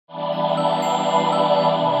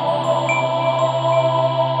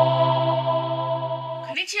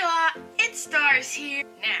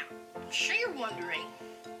wondering,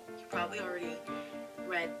 you probably already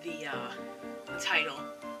read the title,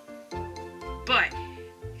 but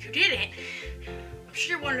if you didn't, I'm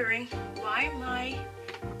sure you're wondering, why am I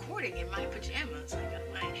recording in my pajamas? I got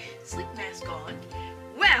my sleep mask on.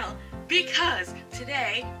 Well, because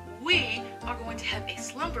today we are going to have a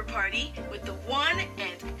slumber party with the one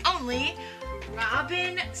and only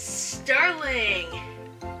Robin Stearling.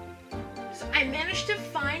 So I managed to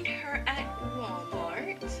find her at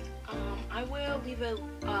Walmart. I will leave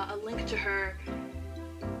a link to her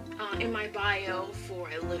in my bio for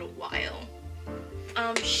a little while.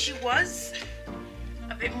 She was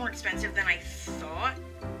a bit more expensive than I thought.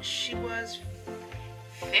 She was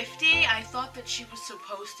 $50. I thought that she was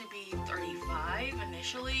supposed to be $35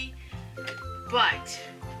 initially, but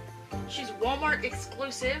she's Walmart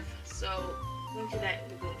exclusive, so link to that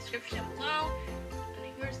in the description down below.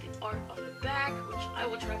 And here's the art on the back, which I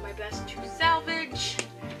will try my best to salvage.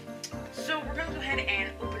 So we're gonna go ahead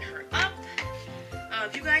and open her up.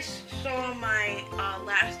 If you guys saw my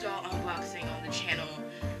last doll unboxing on the channel,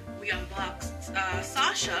 we unboxed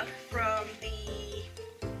Sasha from the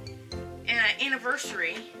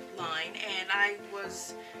anniversary line, and I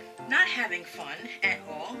was not having fun at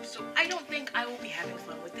all, so I don't think I will be having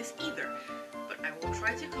fun with this either, but I will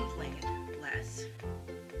try to complain less.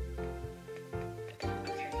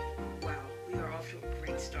 Okay, wow, we are off to a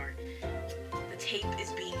great start. The tape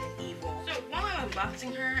is being evil. So while I'm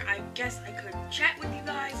unboxing her, I guess I could chat with you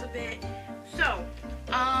guys a bit. So,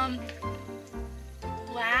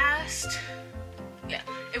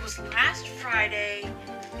 it was last Friday,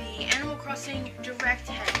 the Animal Crossing Direct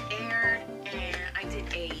had aired, and I did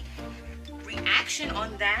a reaction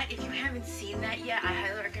on that. If you haven't seen that yet, I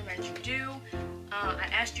highly recommend you do. I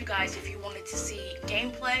asked you guys if you wanted to see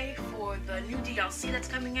gameplay for the new DLC that's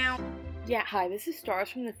coming out. Yeah, hi, this is Stars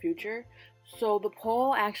from the future. So the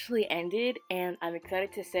poll actually ended, and I'm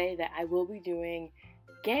excited to say that I will be doing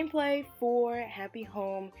gameplay for Happy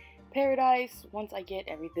Home Paradise once I get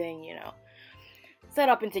everything, you know, set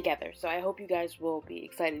up and together. So I hope you guys will be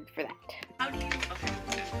excited for that. How do you, okay.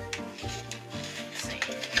 Let's see.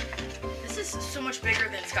 This is so much bigger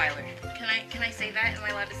than Skylar. Can I say that? Am I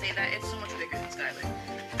allowed to say that? It's so much bigger than Skylar.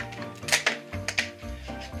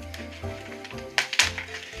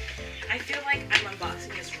 I feel like I'm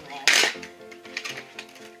unboxing this wrong.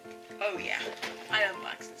 Oh yeah, I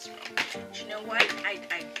unboxed this wrong. But you know what? I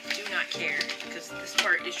do not care, because this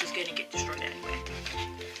part is just gonna get destroyed anyway.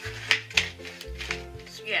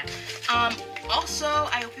 So yeah. Also,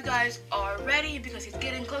 I hope you guys are ready, because it's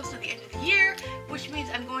getting close to the end of the year, which means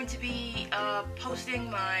I'm going to be posting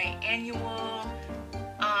my annual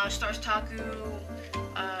Stars Taku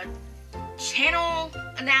channel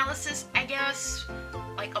analysis, I guess.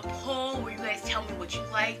 Like a poll where you guys tell me what you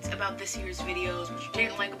liked about this year's videos, what you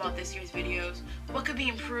didn't like about this year's videos, what could be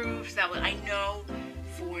improved, so that way I know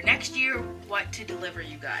for next year what to deliver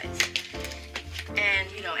you guys.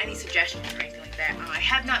 And, you know, any suggestions or anything like that. I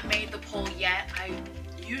have not made the poll yet. I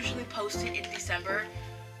usually post it in December.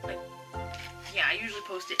 Like, yeah, I usually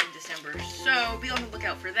post it in December. So be on the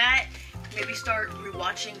lookout for that. Maybe start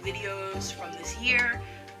rewatching videos from this year.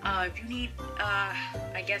 If you need,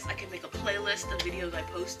 I guess I could make a playlist of videos I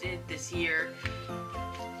posted this year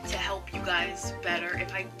to help you guys better.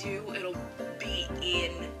 If I do, it'll be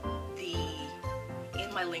in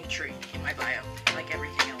my link tree in my bio, like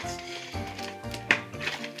everything else.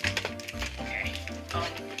 Okay.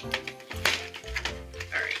 Alright.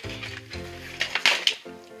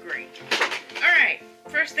 Great. Alright.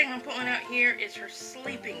 First thing I'm pulling out here is her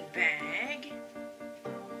sleeping bag.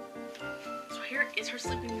 Here is her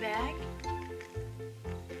sleeping bag.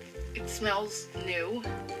 It smells new.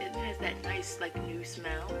 It has that nice, like, new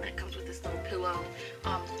smell. And it comes with this little pillow.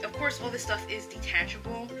 Of course, all this stuff is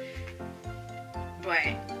detachable, but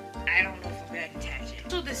I don't know if I'm gonna detach it.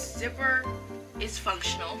 So this zipper is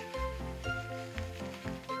functional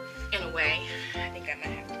in a way. I think I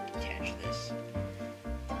might have to detach this.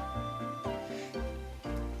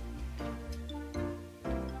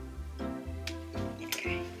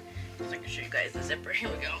 Show you guys the zipper. Here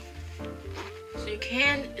we go. So you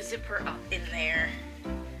can zip her up in there.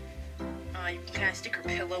 You can kind of stick her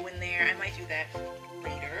pillow in there. I might do that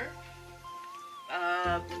later.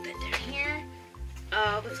 Put that down here.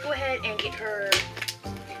 Let's go ahead and get her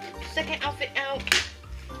second outfit out.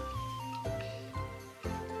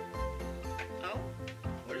 Oh,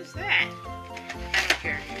 what is that? I don't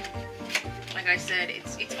care. Like I said,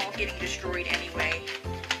 it's all getting destroyed anyway.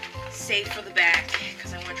 Save for the back,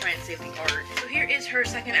 because I want to try and save the art. So here is her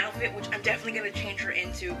second outfit, which I'm definitely going to change her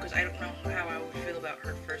into, because I don't know how I would feel about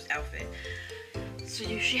her first outfit. So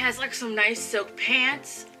she has like some nice silk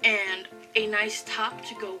pants and a nice top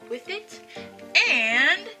to go with it.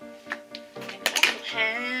 And it also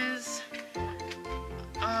has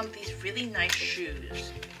these really nice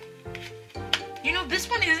shoes. You know, this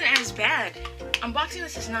one isn't as bad. Unboxing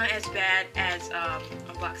this is not as bad as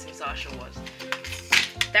unboxing Sasha was.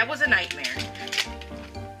 That was a nightmare.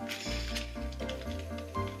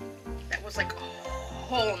 That was like a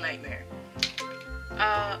whole nightmare.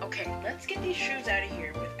 Okay, let's get these shoes out of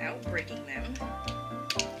here without breaking them.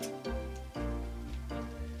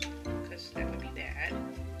 Because that would be bad.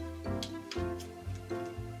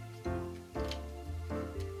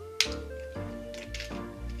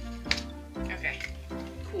 Okay,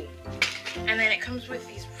 cool. And then it comes with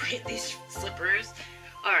these slippers,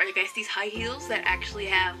 or I guess these high heels that actually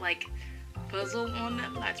have like puzzle on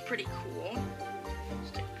them. That's pretty cool.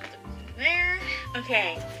 Stick those in there.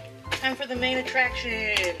 Okay. Time for the main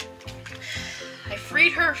attraction. I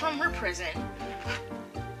freed her from her prison.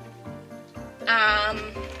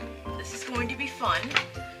 This is going to be fun.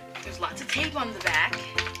 There's lots of tape on the back.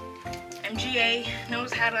 MGA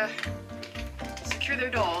knows how to secure their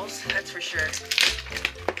dolls, that's for sure.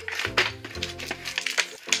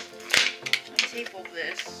 I'll tape all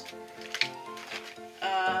this.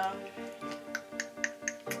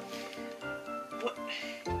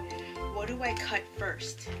 What do I cut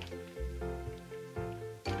first?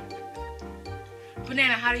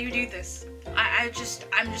 Banana, how do you do this? I'm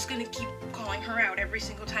just gonna keep calling her out every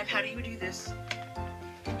single time. How do you do this?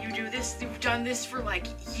 You do this, you've done this for like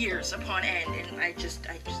years upon end, and I just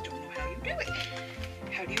don't know how you do it.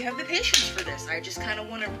 How do you have the patience for this? I just kind of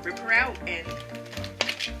want to rip her out and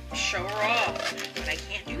show her off, but I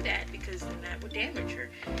can't do that because then that would damage her.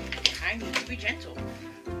 I need to be gentle.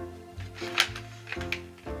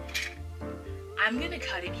 I'm gonna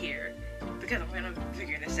cut it here because I'm gonna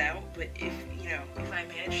figure this out, but if I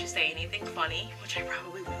manage to say anything funny, which I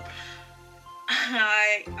probably will,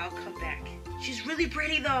 I'll come back. She's really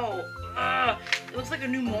pretty though. It looks like a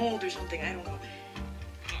new mold or something, I don't know.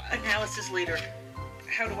 Analysis later.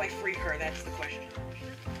 How do I free her? That's the question.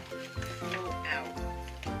 Pull out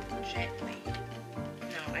gently.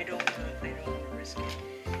 No, I don't want to risk it.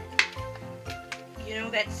 You know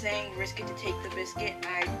that saying, risk it to take the biscuit?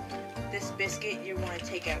 This biscuit you want to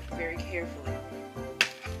take out very carefully.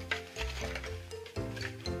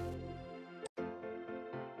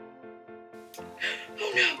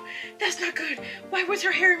 Oh no, that's not good. Why was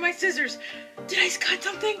her hair in my scissors? Did I cut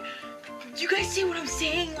something? Do you guys see what I'm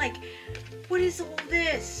saying? Like, what is all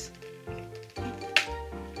this?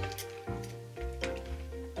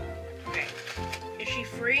 Okay, is she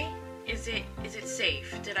free? Is it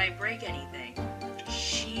safe? Did I break anything?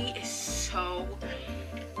 She is so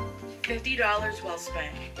 $50 well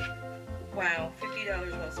spent. Wow,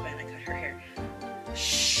 $50 well spent. I cut her hair.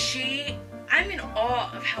 I'm in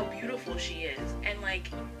awe of how beautiful she is and like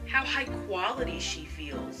how high quality she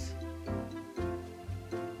feels.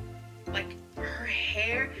 Like her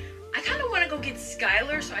hair, I kind of want to go get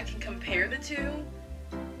Skylar so I can compare the two.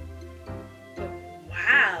 But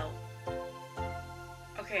wow.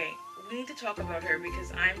 Okay, we need to talk about her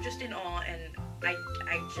because I'm just in awe, and I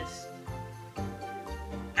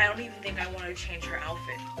don't even think I want to change her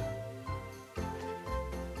outfit.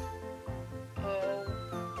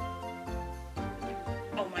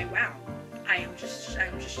 Oh my, wow. I'm just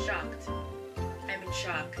shocked. I'm in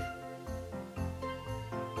shock.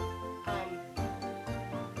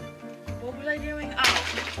 What was I doing? Oh,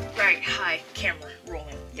 right, hi, camera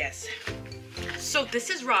rolling, yes. So this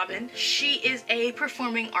is Robin. She is a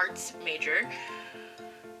performing arts major.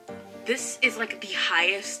 This is like the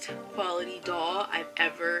highest quality doll I've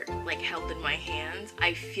ever like held in my hands.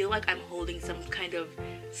 I feel like I'm holding some kind of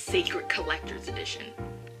sacred collector's edition.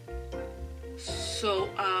 So,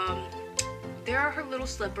 there are her little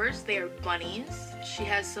slippers. They are bunnies. She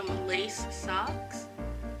has some lace socks.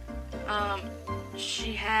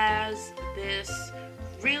 She has this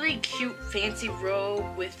really cute fancy robe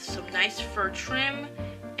with some nice fur trim,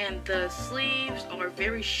 and the sleeves are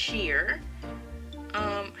very sheer.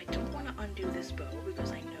 I don't want to undo this bow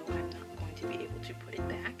because I know I'm not going to be able to put it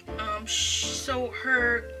back. So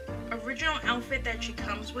her original outfit that she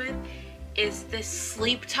comes with is this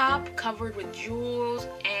sleep top covered with jewels,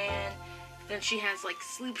 and then she has like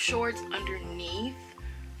sleep shorts underneath,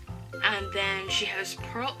 and then she has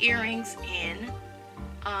pearl earrings in.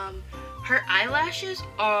 Her eyelashes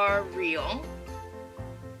are real,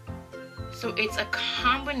 so it's a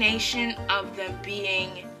combination of them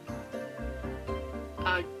being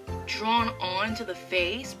drawn on to the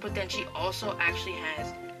face, but then she also actually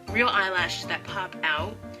has real eyelashes that pop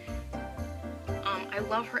out. I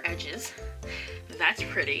love her edges. That's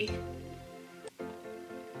pretty.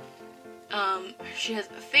 She has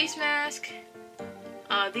a face mask.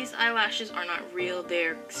 These eyelashes are not real,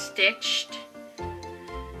 they're stitched.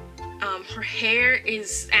 Her hair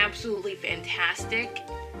is absolutely fantastic.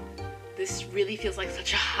 This really feels like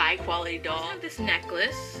such a high quality doll. I have this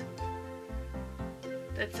necklace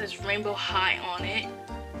that says Rainbow High on it.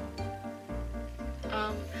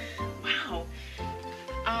 Wow.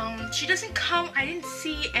 She doesn't come, I didn't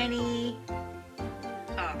see any,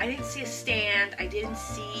 I didn't see a stand, I didn't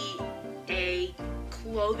see a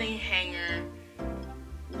clothing hanger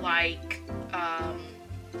like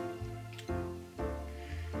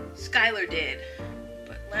Skylar did.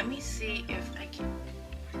 But let me see if I can,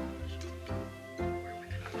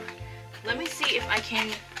 let me see if I can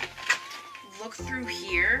look through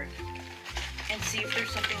here and see if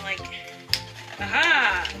there's something like,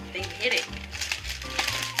 aha, they hit it.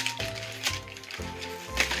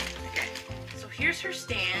 Okay, so here's her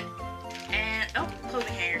stand, and oh,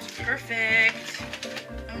 clothing hangers, perfect.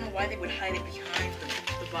 I don't know why they would hide it behind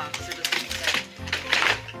the box, it doesn't make sense.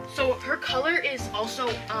 So her color is also,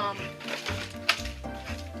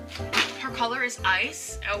 her color is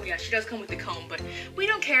ice. Oh yeah, she does come with the comb, but we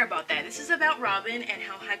don't care about that. This is about Robin and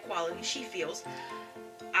how high quality she feels.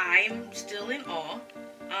 I'm still in awe.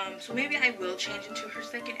 So maybe I will change into her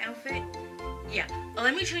second outfit. Yeah,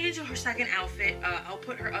 let me change into her second outfit. I'll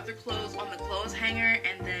put her other clothes on the clothes hanger,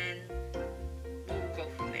 and then we'll go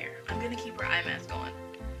from there. I'm gonna keep her eye mask on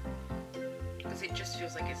because it just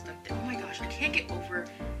feels like it's stuck there. Oh my gosh, I can't get over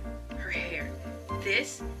her hair.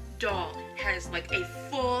 This doll has like a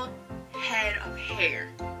full head of hair.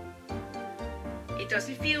 It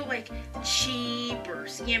doesn't feel like cheap or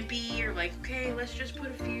skimpy or like, okay, let's just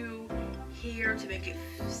put a few here to make it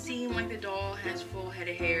seem like the doll has full head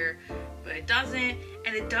of hair, but it doesn't,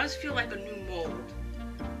 and it does feel like a new mold,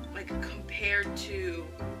 like compared to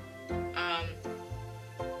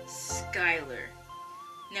Skylar.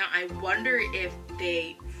 Now I wonder if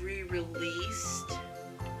they re-released,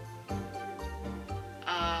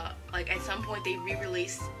 like at some point they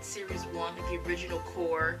re-released series 1, like the original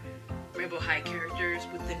core Rainbow High characters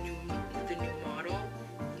with the new model,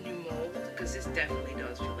 the new mold, because this definitely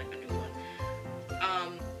does feel like a new one.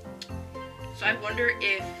 So I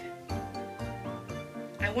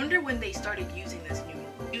wonder when they started using this new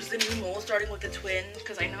mold. Use the new mold starting with the twins,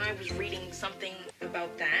 because I know I was reading something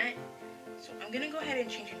about that. So I'm gonna go ahead and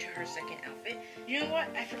change into her second outfit. You know what?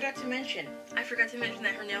 I forgot to mention that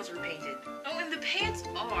her nails were painted. Oh, and the pants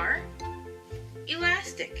are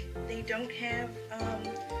elastic. They don't have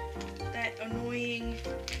that annoying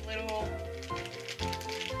little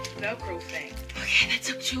Velcro thing. Okay, that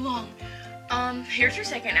took too long. Here's her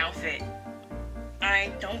second outfit.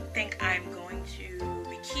 I don't think I'm going to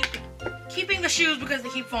be keeping the shoes because they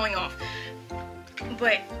keep falling off.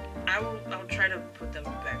 But I'll try to put them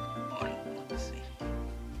back on. Let's see.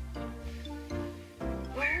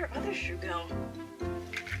 Where her other shoe go?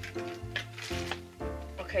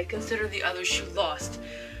 Okay, consider the other shoe lost.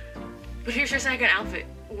 But here's her second outfit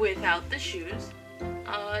without the shoes.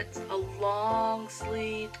 It's a long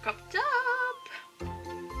sleeved crop top.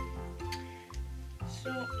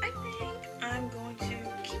 So I think I'm going to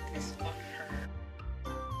keep this on her.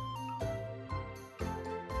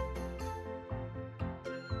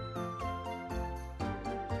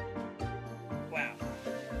 Wow.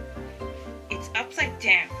 It's upside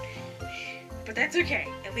down. But that's okay.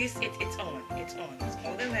 At least it's on. It's on. That's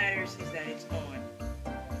all that matters, is that it's on.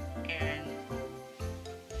 And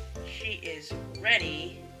she is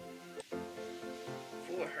ready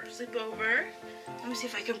for her sleepover. Let me see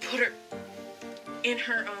if I can put her in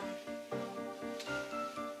her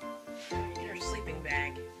sleeping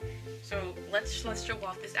bag. So let's show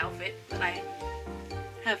off this outfit that I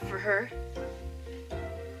have for her.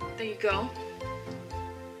 There you go.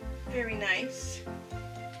 Very nice.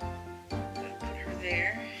 Gonna put her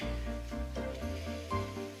there.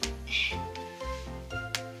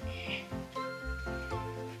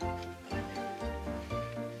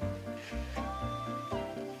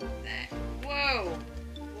 Whoa!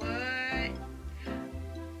 What?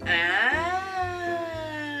 Oh!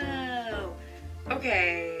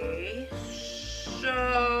 Okay. So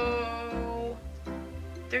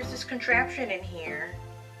there's this contraption in here,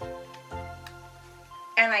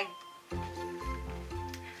 and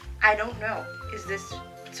I don't know. Is this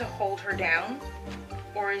to hold her down,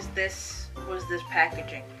 or was this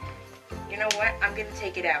packaging? You know what? I'm gonna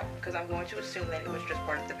take it out because I'm going to assume that it was just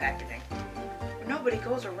part of the packaging. But nobody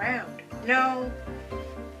goes around. No.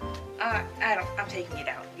 I'm taking it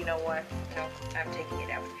out. You know what? No, I'm taking it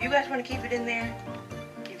out. If you guys want to keep it in there,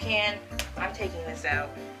 you can. I'm taking this out.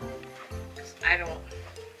 I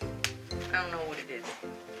don't know what it is.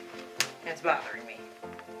 It's bothering me.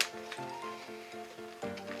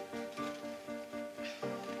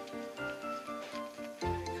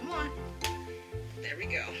 Come on. There we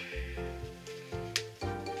go.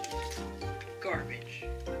 Garbage.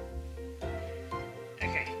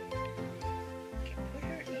 Okay. Put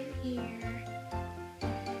her in here.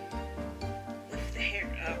 Lift the hair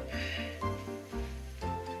up.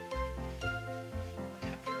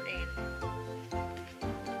 Tuck her in.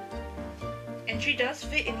 And she does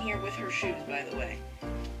fit in here with her shoes, by the way.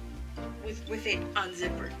 With it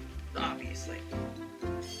unzippered, obviously.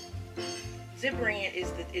 Zippering it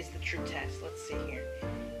is the true test. Let's see here.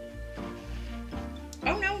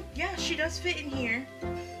 Oh no, yeah, she does fit in here.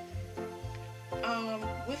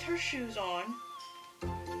 With her shoes on.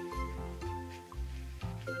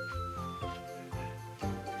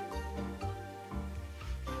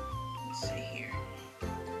 Let's see here.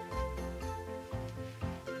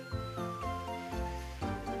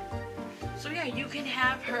 So yeah, you can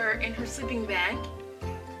have her in her sleeping bag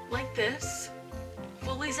like this,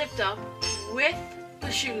 fully zipped up with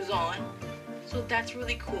the shoes on. So that's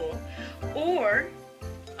really cool. Or,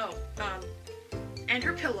 and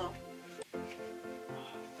her pillow.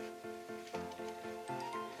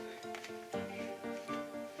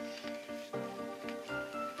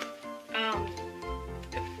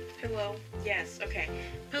 Pillow, yes, okay.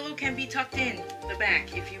 Pillow can be tucked in the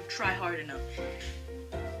back if you try hard enough.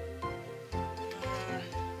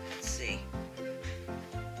 Let's see.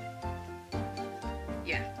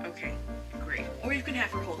 Yeah, okay, great. Or you can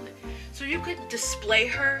have her hold it. So you could display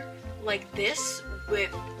her like this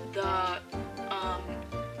with the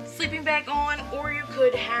sleeping bag on, or you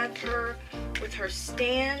could have her with her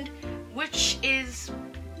stand, which is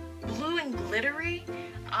blue and glittery.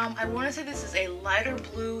 I want to say this is a lighter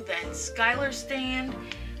blue than Skylar's stand.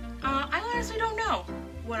 I honestly don't know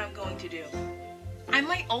what I'm going to do. I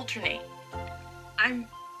might alternate. I'm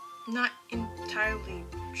not entirely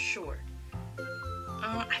sure.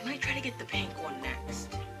 I might try to get the pink one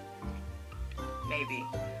next. Maybe.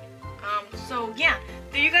 So yeah,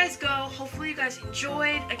 there you guys go. Hopefully you guys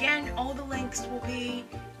enjoyed. Again, all the links will be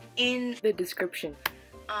in the description.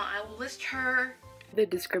 I will list her the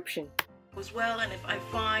description as well, and if I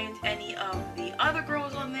find any of the other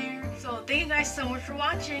girls on there. So thank you guys so much for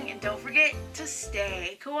watching, and don't forget to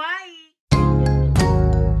stay kawaii.